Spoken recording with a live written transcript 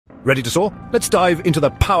Ready to soar? Let's dive into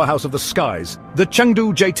the powerhouse of the skies, the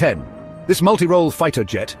Chengdu J-10. This multi-role fighter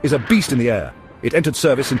jet is a beast in the air. It entered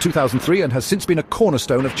service in 2003 and has since been a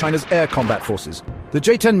cornerstone of China's air combat forces. The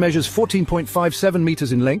J-10 measures 14.57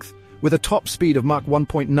 meters in length, with a top speed of Mach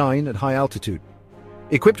 1.9 at high altitude.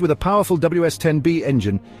 Equipped with a powerful WS-10B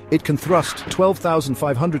engine, it can thrust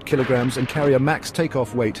 12,500 kilograms and carry a max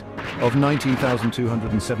takeoff weight of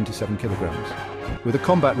 19,277 kilograms. With a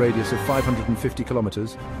combat radius of 550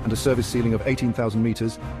 kilometers and a service ceiling of 18,000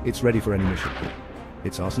 meters, it's ready for any mission.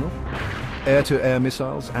 Its arsenal? Air-to-air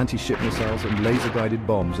missiles, anti-ship missiles, and laser-guided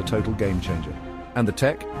bombs, a total game-changer. And the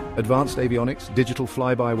tech? Advanced avionics, digital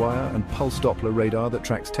fly-by-wire, and pulse Doppler radar that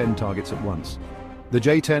tracks 10 targets at once. The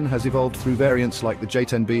J-10 has evolved through variants like the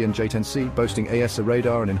J-10B and J-10C, boasting AESA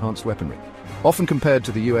radar and enhanced weaponry. Often compared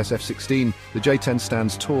to the US F-16, the J-10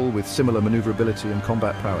 stands tall with similar maneuverability and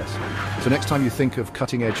combat prowess. So next time you think of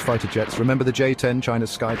cutting-edge fighter jets, remember the J-10,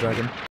 China's Sky Dragon?